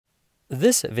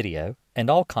This video and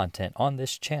all content on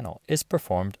this channel is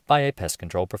performed by a pest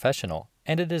control professional,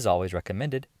 and it is always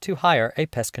recommended to hire a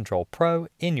pest control pro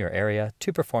in your area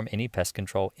to perform any pest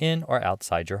control in or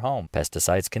outside your home.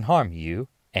 Pesticides can harm you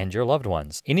and your loved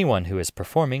ones. Anyone who is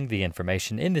performing the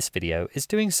information in this video is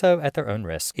doing so at their own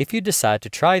risk. If you decide to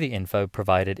try the info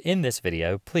provided in this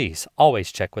video, please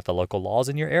always check with the local laws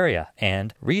in your area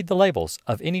and read the labels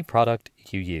of any product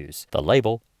you use. The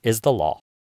label is the law.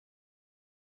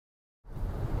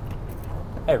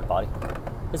 Hey everybody,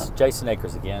 this is Jason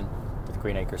Akers again with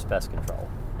Green Acres Pest Control,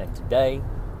 and today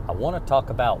I want to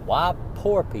talk about why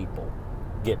poor people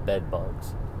get bed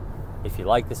bugs. If you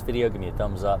like this video, give me a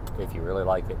thumbs up. If you really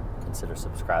like it, consider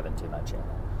subscribing to my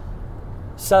channel.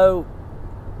 So,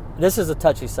 this is a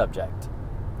touchy subject.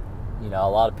 You know, a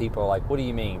lot of people are like, what do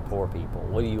you mean, poor people?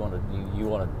 What do you want to, you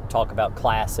want to talk about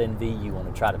class envy? You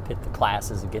want to try to pit the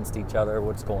classes against each other?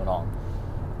 What's going on?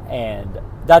 And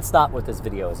that's not what this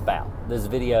video is about. This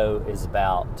video is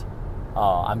about,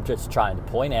 I'm just trying to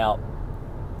point out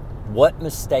what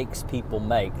mistakes people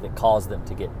make that cause them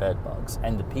to get bed bugs.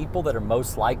 And the people that are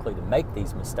most likely to make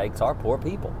these mistakes are poor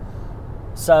people.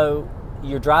 So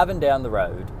you're driving down the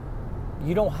road,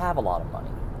 you don't have a lot of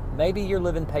money. Maybe you're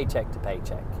living paycheck to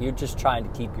paycheck. You're just trying to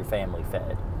keep your family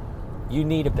fed. You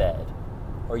need a bed,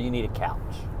 or you need a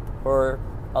couch, or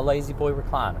a lazy boy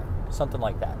recliner, something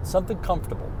like that. Something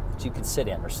comfortable that you can sit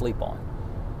in or sleep on.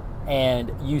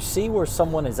 And you see where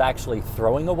someone is actually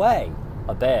throwing away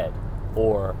a bed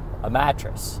or a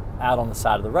mattress out on the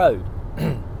side of the road.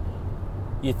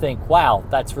 You think, wow,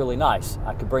 that's really nice.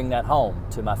 I could bring that home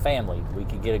to my family. We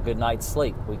could get a good night's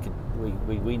sleep.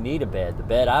 We need a bed. The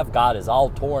bed I've got is all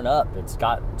torn up. It's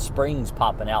got springs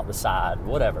popping out the side,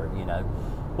 whatever, you know.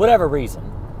 Whatever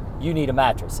reason, you need a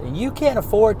mattress. And you can't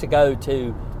afford to go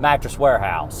to Mattress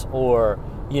Warehouse or,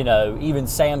 you know, even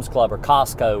Sam's Club or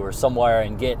Costco or somewhere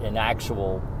and get an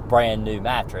actual brand new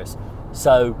mattress.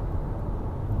 So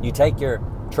you take your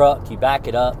truck, you back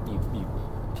it up, you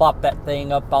plop that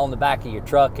thing up on the back of your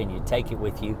truck and you take it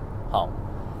with you home.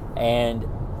 And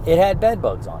it had bed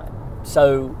bugs on it.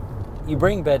 So you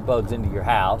bring bed bugs into your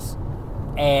house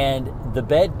and the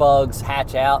bed bugs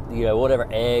hatch out, you know, whatever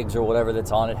eggs or whatever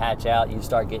that's on it hatch out, you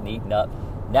start getting eaten up.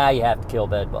 Now you have to kill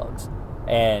bed bugs.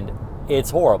 And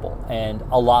it's horrible. And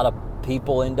a lot of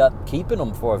people end up keeping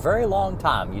them for a very long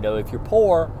time. You know, if you're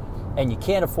poor and you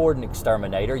can't afford an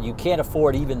exterminator, you can't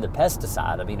afford even the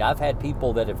pesticide. I mean, I've had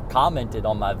people that have commented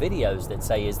on my videos that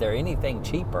say, is there anything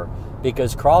cheaper?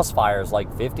 Because Crossfire is like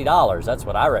 $50. That's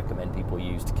what I recommend people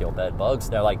use to kill bed bugs.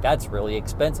 They're like, that's really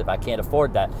expensive. I can't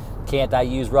afford that. Can't I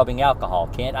use rubbing alcohol?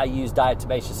 Can't I use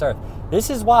diatomaceous earth? This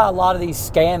is why a lot of these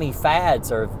scammy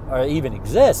fads are even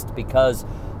exist, because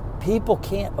people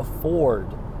can't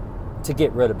afford to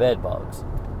get rid of bed bugs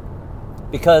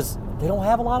because they don't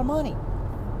have a lot of money.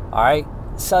 All right,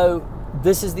 so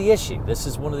this is the issue. This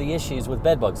is one of the issues with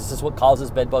bed bugs. This is what causes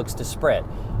bed bugs to spread.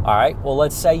 All right, well,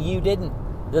 let's say you didn't.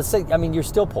 Let's say, I mean, you're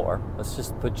still poor. Let's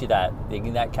just put you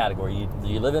in that category.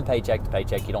 You live in paycheck to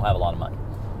paycheck. You don't have a lot of money.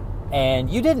 And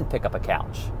you didn't pick up a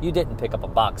couch. You didn't pick up a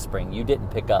box spring. You didn't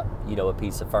pick up, you know, a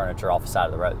piece of furniture off the side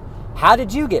of the road. How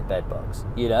did you get bed bugs?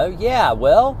 You know, yeah,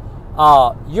 well,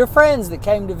 your friends that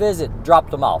came to visit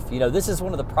dropped them off. You know, this is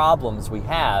one of the problems we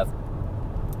have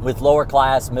with lower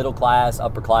class, middle class,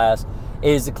 upper class,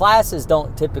 is the classes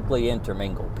don't typically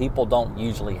intermingle. People don't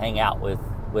usually hang out with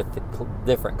the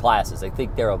different classes. They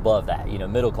think they're above that. You know,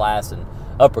 middle class and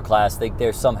upper class think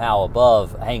they're somehow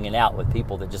above hanging out with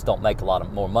people that just don't make a lot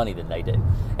of more money than they do.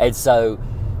 And so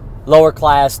lower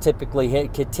class typically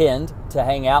tend to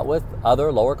hang out with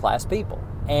other lower class people.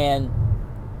 And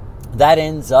that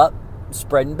ends up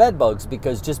spreading bed bugs,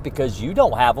 because just because you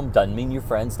don't have them doesn't mean your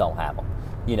friends don't have them.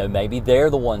 You know, maybe they're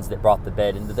the ones that brought the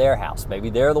bed into their house. Maybe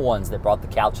they're the ones that brought the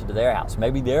couch into their house.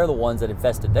 Maybe they're the ones that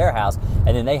infested their house,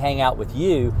 and then they hang out with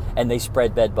you and they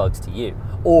spread bed bugs to you.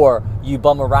 Or you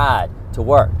bum a ride to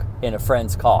work in a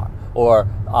friend's car, or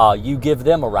you give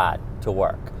them a ride to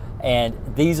work. And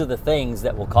these are the things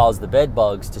that will cause the bed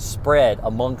bugs to spread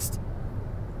amongst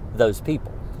those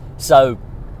people. So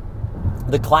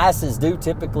the classes do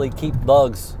typically keep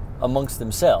bugs amongst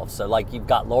themselves. So like you've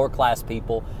got lower class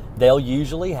people, they'll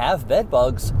usually have bed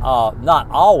bugs. Not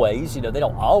always, you know, they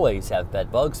don't always have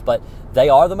bed bugs, but they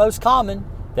are the most common.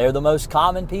 They're the most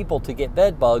common people to get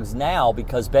bed bugs now,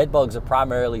 because bed bugs are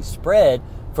primarily spread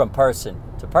from person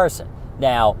to person.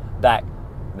 Now, back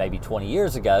maybe 20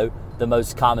 years ago, the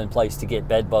most common place to get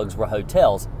bed bugs were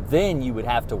hotels. Then you would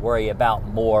have to worry about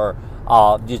more,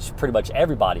 just pretty much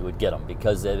everybody would get them,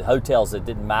 because the hotels, it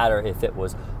didn't matter if it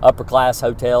was upper class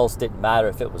hotels, didn't matter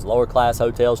if it was lower class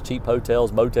hotels, cheap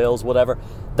hotels, motels, whatever.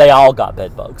 they all got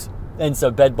bed bugs. And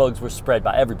so bed bugs were spread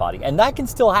by everybody. And that can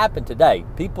still happen today.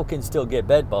 People can still get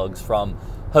bed bugs from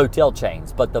hotel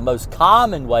chains. But the most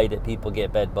common way that people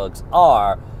get bed bugs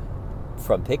are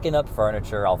from picking up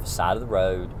furniture off the side of the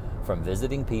road, from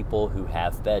visiting people who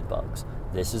have bed bugs.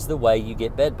 This is the way you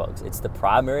get bed bugs. It's the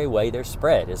primary way they're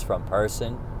spread, is from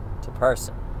person to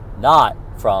person, not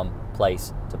from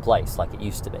place to place like it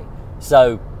used to be.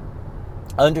 So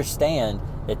understand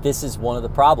that this is one of the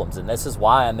problems, and this is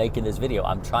why I'm making this video.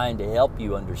 I'm trying to help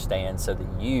you understand so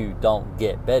that you don't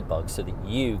get bed bugs, so that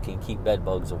you can keep bed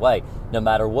bugs away, no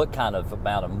matter what kind of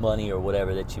amount of money or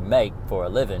whatever that you make for a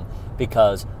living.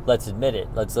 Because let's admit it,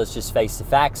 let's just face the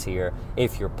facts here.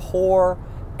 If you're poor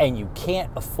and you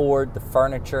can't afford the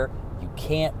furniture, you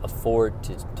can't afford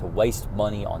to waste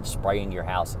money on spraying your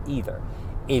house either.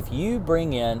 If you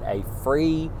bring in a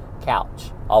free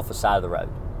couch off the side of the road,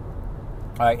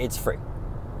 all right, it's free.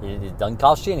 It doesn't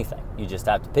cost you anything. You just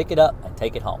have to pick it up and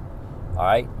take it home. All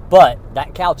right? But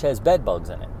that couch has bed bugs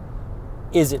in it.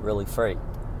 Is it really free?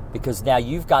 Because now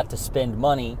you've got to spend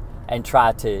money and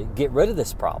try to get rid of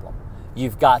this problem.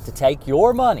 You've got to take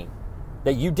your money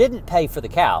that you didn't pay for the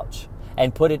couch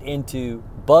and put it into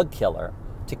bug killer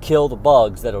to kill the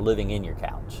bugs that are living in your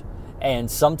couch. And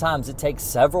sometimes it takes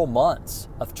several months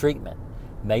of treatment.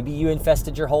 Maybe you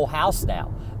infested your whole house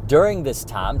now. During this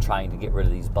time, trying to get rid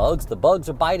of these bugs, the bugs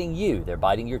are biting you. They're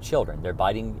biting your children. They're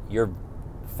biting your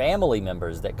family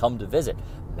members that come to visit.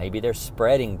 Maybe they're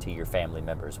spreading to your family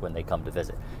members when they come to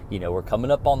visit. You know, we're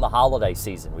coming up on the holiday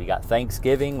season. We got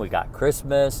Thanksgiving, we got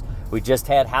Christmas, we just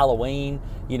had Halloween.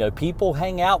 You know, people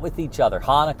hang out with each other.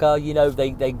 Hanukkah, you know,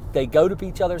 they go to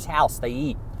each other's house. They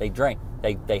eat, they drink,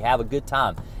 they have a good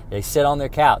time. They sit on their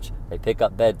couch. They pick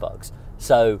up bed bugs.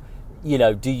 So, you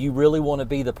know, do you really want to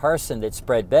be the person that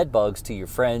spread bed bugs to your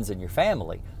friends and your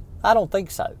family? I don't think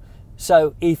so.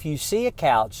 So if you see a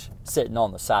couch sitting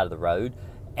on the side of the road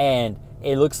and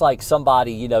it looks like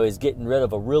somebody, you know, is getting rid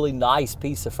of a really nice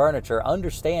piece of furniture,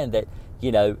 understand that,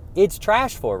 you know, it's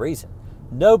trash for a reason.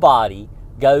 Nobody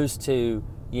goes to,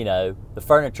 you know, the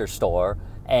furniture store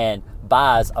and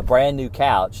buys a brand new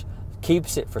couch,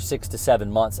 keeps it for 6 to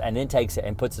 7 months, and then takes it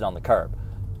and puts it on the curb.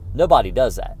 Nobody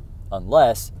does that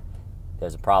unless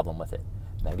there's a problem with it.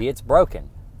 Maybe it's broken.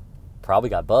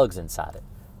 Probably got bugs inside it.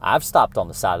 I've stopped on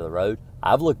the side of the road.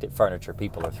 I've looked at furniture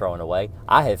people are throwing away.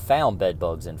 I have found bed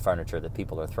bugs in furniture that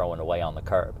people are throwing away on the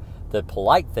curb. The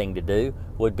polite thing to do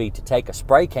would be to take a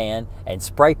spray can and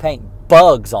spray paint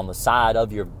bugs on the side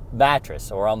of your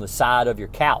mattress or on the side of your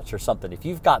couch or something. If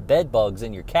you've got bed bugs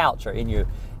in your couch or in your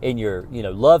you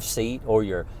know, love seat or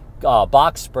your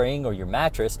box spring or your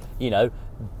mattress, you know,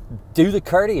 do the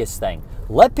courteous thing.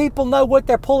 Let people know what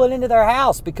they're pulling into their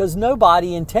house, because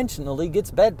nobody intentionally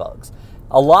gets bed bugs.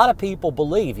 A lot of people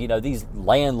believe, you know, these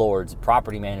landlords,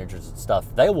 property managers and stuff,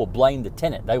 they will blame the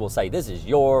tenant. They will say, this is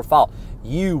your fault.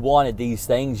 You wanted these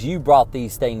things. You brought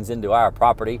these things into our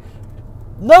property.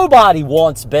 Nobody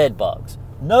wants bed bugs.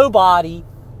 Nobody.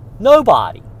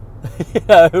 You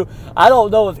know, I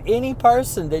don't know of any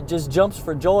person that just jumps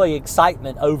for joy,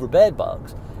 excitement over bed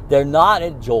bugs. They're not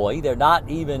a joy. They're not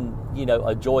even, you know,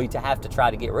 a joy to have to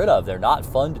try to get rid of. They're not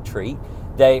fun to treat.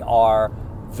 They are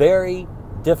very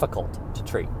difficult to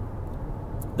treat.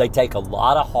 They take a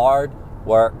lot of hard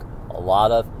work, a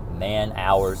lot of man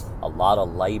hours, a lot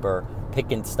of labor,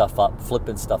 picking stuff up,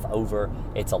 flipping stuff over.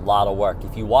 It's a lot of work.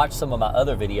 If you watch some of my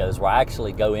other videos where I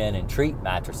actually go in and treat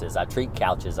mattresses, I treat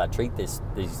couches, I treat these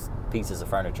pieces of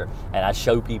furniture, and I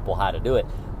show people how to do it,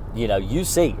 you know, you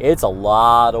see it's a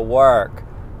lot of work,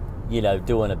 you know,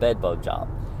 doing a bed bug job.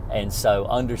 And so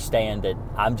understand that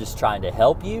I'm just trying to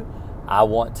help you. I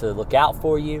want to look out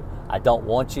for you. I don't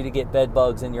want you to get bed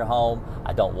bugs in your home.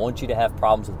 I don't want you to have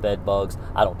problems with bed bugs.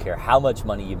 I don't care how much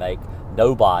money you make.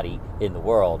 Nobody in the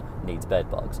world needs bed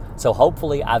bugs. So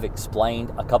hopefully I've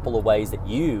explained a couple of ways that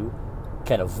you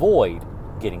can avoid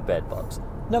getting bed bugs,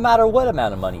 no matter what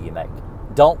amount of money you make.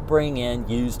 Don't bring in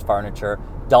used furniture.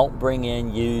 Don't bring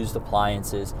in used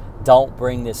appliances. Don't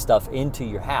bring this stuff into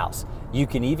your house. You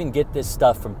can even get this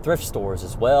stuff from thrift stores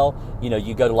as well. You know,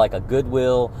 you go to like a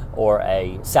Goodwill or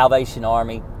a Salvation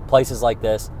Army, places like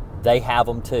this, they have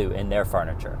them too in their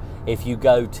furniture. If you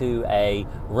go to a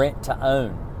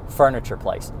rent-to-own furniture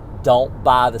place, don't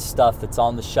buy the stuff that's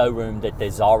on the showroom that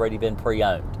has already been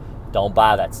pre-owned. Don't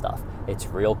buy that stuff. It's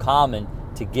real common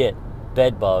to get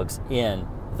bed bugs in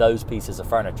those pieces of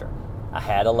furniture. I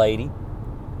had a lady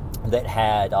that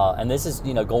had, and this is,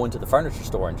 you know, going to the furniture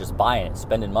store and just buying it,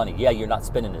 spending money. Yeah, you're not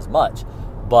spending as much,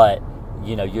 but,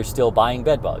 you know, you're still buying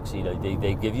bed bugs. You know,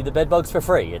 they give you the bed bugs for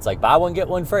free. It's like buy one, get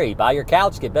one free. Buy your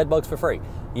couch, get bed bugs for free.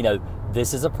 You know,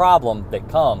 this is a problem that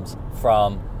comes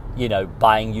from, you know,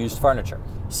 buying used furniture.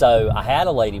 So I had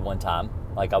a lady one time,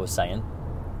 like I was saying,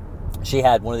 she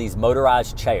had one of these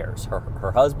motorized chairs.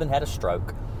 Her husband had a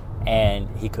stroke and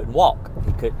he couldn't walk.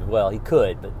 He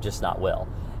could, but just not well.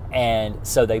 And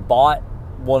so they bought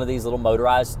one of these little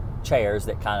motorized chairs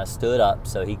that kind of stood up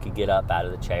so he could get up out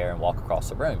of the chair and walk across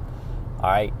the room. All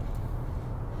right.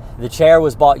 The chair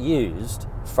was bought used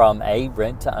from a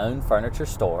rent-to-own furniture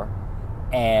store,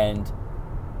 and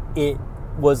it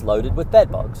was loaded with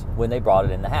bed bugs when they brought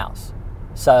it in the house.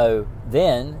 So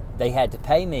then they had to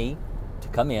pay me to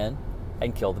come in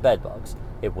and kill the bed bugs.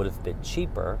 It would have been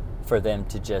cheaper for them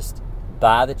to just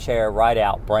buy the chair right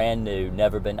out, brand new,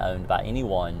 never been owned by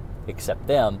anyone except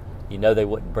them. You know, they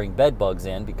wouldn't bring bed bugs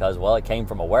in because, well, it came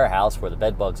from a warehouse where the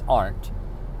bed bugs aren't.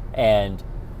 And,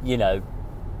 you know,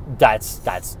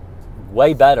 that's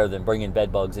way better than bringing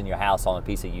bed bugs in your house on a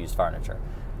piece of used furniture.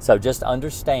 So just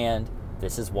understand,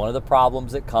 this is one of the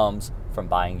problems that comes from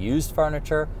buying used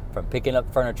furniture, from picking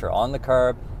up furniture on the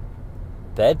curb.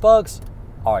 Bed bugs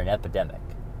are an epidemic.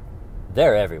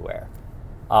 They're everywhere.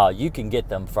 You can get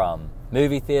them from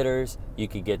movie theaters. You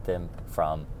can get them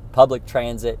from public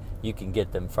transit. You can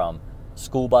get them from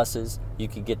school buses. You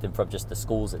can get them from just the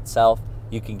schools itself.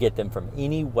 You can get them from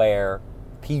anywhere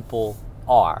people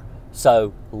are.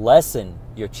 So lessen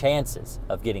your chances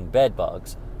of getting bed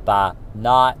bugs by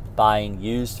not buying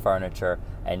used furniture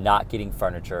and not getting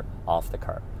furniture off the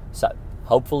curb. So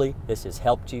hopefully this has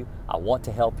helped you. I want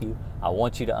to help you. I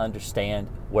want you to understand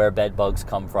where bed bugs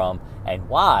come from and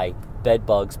why bed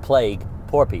bugs plague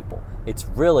poor people. It's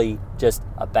really just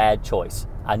a bad choice.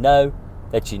 I know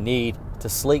that you need to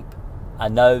sleep. I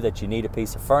know that you need a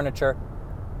piece of furniture.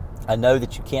 I know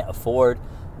that you can't afford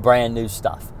brand new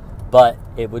stuff, but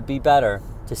it would be better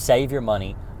to save your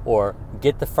money or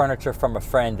get the furniture from a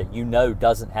friend that you know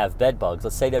doesn't have bed bugs.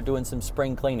 Let's say they're doing some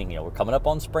spring cleaning. You know, we're coming up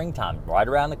on springtime, right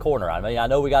around the corner. I mean, I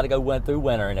know we got to go through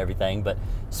winter and everything, but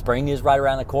spring is right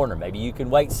around the corner. Maybe you can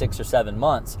wait 6 or 7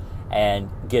 months and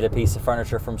get a piece of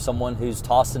furniture from someone who's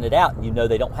tossing it out and you know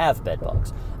they don't have bed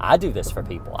bugs. I do this for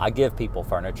people. I give people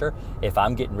furniture. If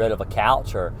I'm getting rid of a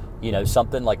couch or, you know,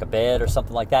 something like a bed or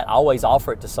something like that, I always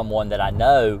offer it to someone that I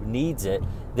know needs it.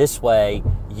 This way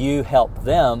you help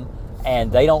them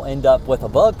and they don't end up with a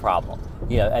bug problem.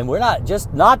 You know, and we're not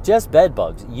just bed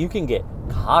bugs. You can get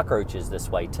cockroaches this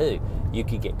way too. You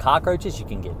can get cockroaches, you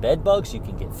can get bed bugs, you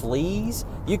can get fleas,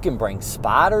 you can bring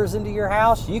spiders into your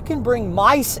house, you can bring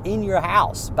mice in your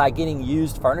house by getting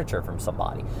used furniture from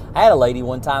somebody. I had a lady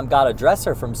one time got a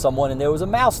dresser from someone and there was a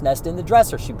mouse nest in the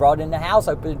dresser. She brought it in the house,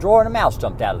 opened the drawer, and a mouse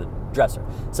jumped out of the dresser.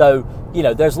 So, you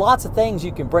know, there's lots of things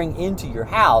you can bring into your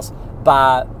house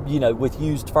by, you know, with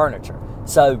used furniture.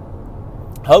 So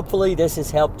hopefully this has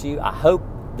helped you. I hope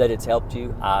that it's helped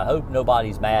you. I hope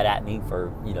nobody's mad at me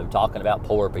for, you know, talking about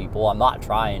poor people. I'm not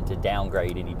trying to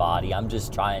downgrade anybody. I'm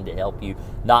just trying to help you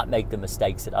not make the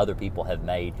mistakes that other people have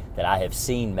made, that I have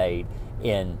seen made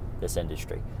in this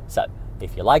industry. So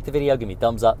if you like the video, give me a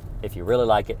thumbs up. If you really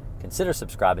like it, consider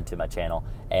subscribing to my channel.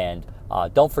 And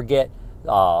don't forget,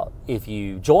 if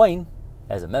you join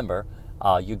as a member,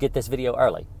 you get this video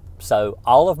early. So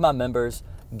all of my members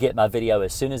get my video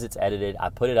as soon as it's edited. I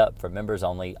put it up for members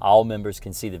only. All members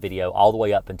can see the video all the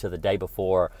way up until the day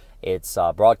before it's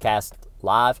broadcast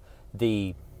live.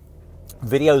 The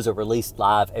videos are released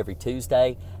live every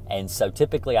Tuesday, and so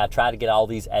typically I try to get all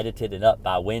these edited and up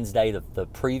by Wednesday the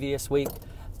previous week,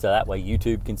 so that way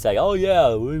YouTube can say, oh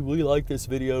yeah, we like this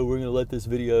video, we're gonna let this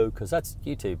video, because that's,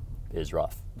 YouTube is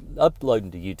rough.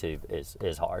 Uploading to YouTube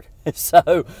is hard.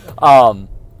 So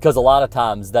because a lot of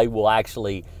times they will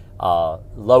actually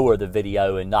lower the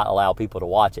video and not allow people to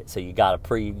watch it. So you gotta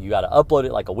upload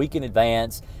it like a week in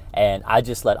advance, and I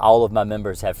just let all of my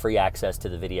members have free access to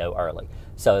the video early.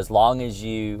 So as long as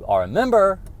you are a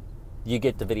member, you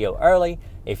get the video early.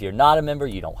 If you're not a member,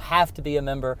 you don't have to be a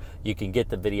member. You can get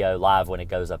the video live when it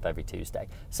goes up every Tuesday.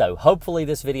 So hopefully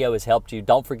this video has helped you.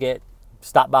 Don't forget,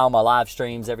 stop by on my live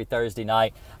streams every Thursday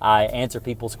night. I answer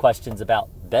people's questions about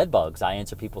bed bugs. I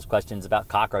answer people's questions about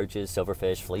cockroaches,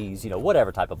 silverfish, fleas, you know,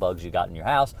 whatever type of bugs you got in your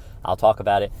house. I'll talk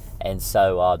about it. And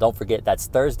so don't forget, that's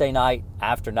Thursday night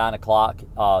after 9 o'clock.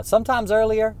 Sometimes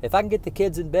earlier. If I can get the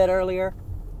kids in bed earlier,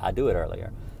 I do it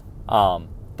earlier.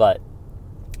 But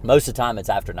most of the time it's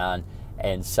after 9.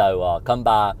 And so come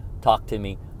by, talk to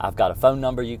me. I've got a phone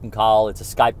number you can call. It's a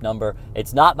Skype number.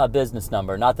 It's not my business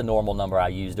number, not the normal number I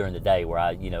use during the day where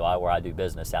I do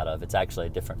business out of. It's actually a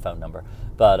different phone number.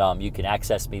 But you can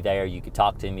access me there. You can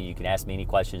talk to me. You can ask me any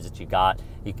questions that you got.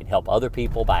 You can help other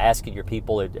people by asking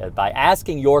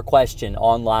your question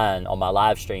online on my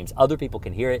live streams. Other people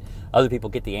can hear it. Other people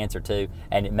get the answer too,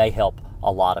 and it may help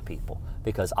a lot of people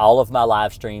because all of my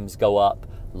live streams go up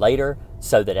later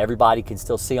so that everybody can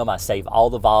still see them. I save all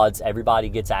the VODs. Everybody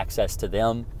gets access to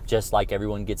them just like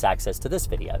everyone gets access to this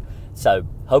video. So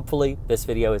hopefully this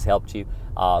video has helped you.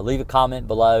 Leave a comment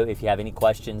below if you have any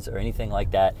questions or anything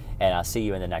like that, and I'll see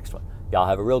you in the next one. Y'all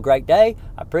have a real great day.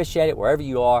 I appreciate it wherever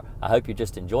you are. I hope you're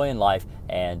just enjoying life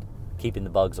and keeping the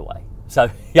bugs away. So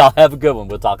y'all have a good one.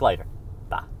 We'll talk later.